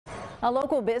A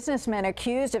local businessman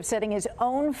accused of setting his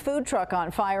own food truck on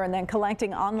fire and then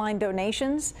collecting online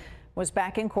donations was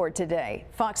back in court today.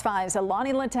 Fox 5's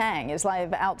Alani Letang is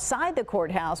live outside the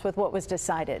courthouse with what was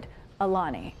decided.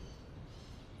 Alani.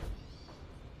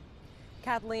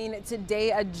 Kathleen,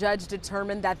 today a judge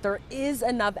determined that there is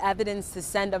enough evidence to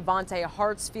send Avante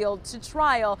Hartsfield to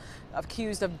trial,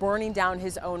 accused of burning down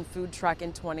his own food truck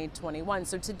in 2021.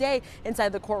 So today,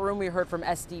 inside the courtroom, we heard from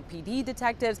SDPD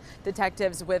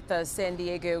detectives with the San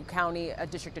Diego County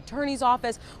District Attorney's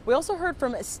Office. We also heard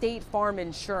from State Farm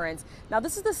Insurance. Now,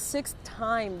 this is the 6th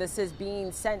time this is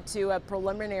being sent to a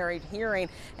preliminary hearing,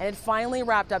 and it finally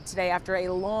wrapped up today after a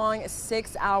long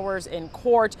 6 hours in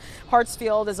court.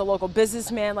 Hartsfield is a local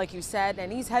businessman, like you said,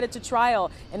 and he's headed to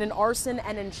trial in an arson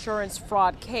and insurance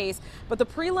fraud case. But the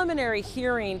preliminary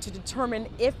hearing to determine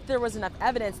if there was enough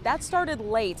evidence, that started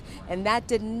late, and that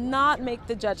did not make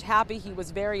the judge happy. He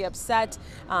was very upset,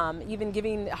 even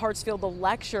giving Hartsfield a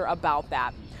lecture about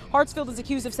that. Hartsfield is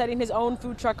accused of setting his own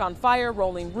food truck on fire,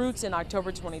 Rolling Roots, in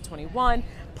October 2021.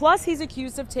 Plus, he's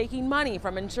accused of taking money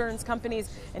from insurance companies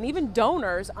and even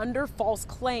donors under false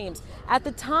claims. At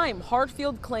the time,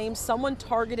 Hartsfield claims someone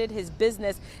targeted his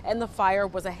business and the fire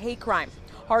was a hate crime.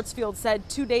 Hartsfield said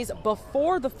 2 days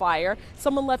before the fire,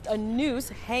 someone left a noose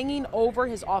hanging over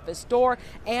his office door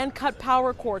and cut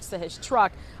power cords to his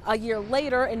truck. A year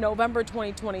later, in November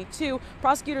 2022,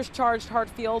 prosecutors charged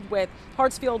Hartsfield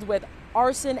with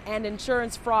arson and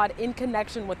insurance fraud in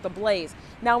connection with the blaze.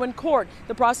 Now in court,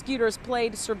 the prosecutors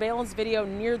played surveillance video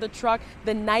near the truck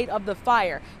the night of the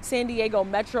fire. San Diego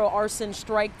Metro Arson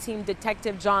Strike Team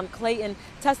Detective John Clayton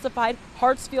testified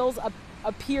Hartsfield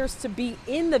appears to be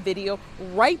in the video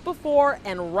right before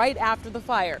and right after the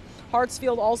fire.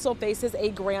 Hartsfield also faces a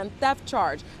grand theft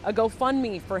charge. A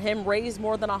GoFundMe for him raised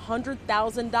more than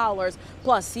 $100,000,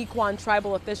 plus Sequan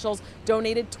tribal officials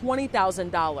donated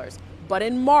 $20,000. But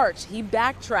in March, he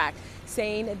backtracked,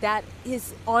 saying that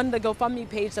on the GoFundMe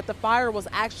page that the fire was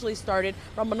actually started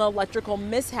from an electrical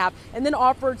mishap, and then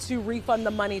offered to refund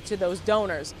the money to those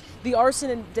donors. The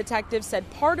arson detective said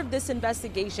part of this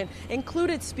investigation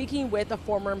included speaking with a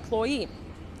former employee.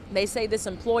 They say this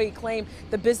employee claimed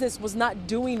the business was not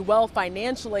doing well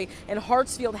financially, and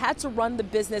Hartsfield had to run the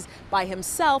business by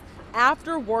himself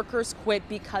after workers quit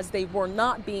because they were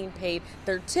not being paid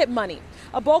their tip money.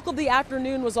 A bulk of the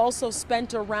afternoon was also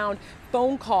spent around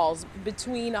phone calls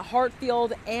between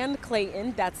Hartsfield and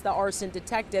Clayton, that's the arson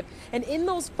detective. And in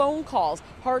those phone calls,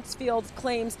 Hartsfield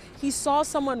claims he saw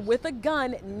someone with a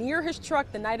gun near his truck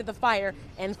the night of the fire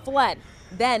and fled.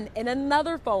 Then, in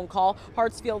another phone call,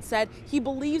 Hartsfield said he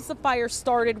believes the fire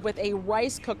started with a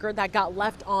rice cooker that got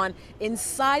left on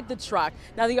inside the truck.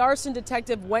 Now, the arson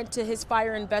detective went to his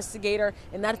fire investigator,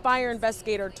 and that fire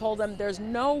investigator told him there's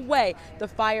no way the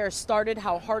fire started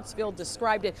how Hartsfield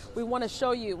described it. We want to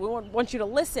show you, we want you to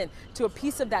listen to a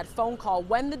piece of that phone call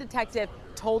when the detective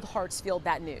told Hartsfield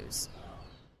that news.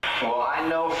 Well, I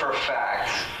know for a fact,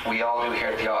 we all do here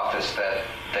at the office, that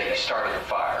you started the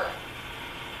fire.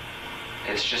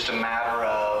 It's just a matter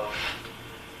of,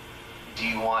 do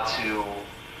you want to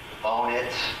own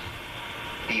it,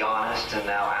 be honest, and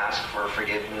now ask for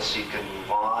forgiveness so you can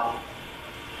move on,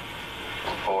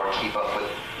 or keep up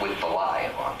with the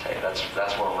lie, Avante?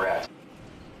 That's where we're at.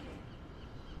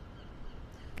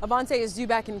 Avante is due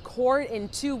back in court in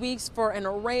 2 weeks for an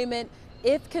arraignment.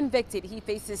 If convicted, he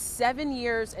faces 7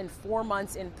 years and 4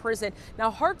 months in prison. Now,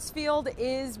 Hartsfield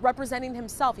is representing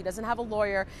himself. He doesn't have a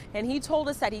lawyer, and he told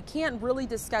us that he can't really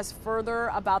discuss further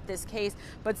about this case,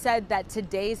 but said that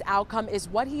today's outcome is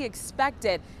what he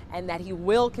expected and that he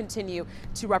will continue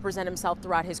to represent himself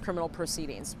throughout his criminal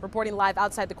proceedings. Reporting live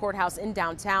outside the courthouse in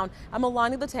downtown, I'm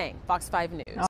Alani Letang, Fox 5 News.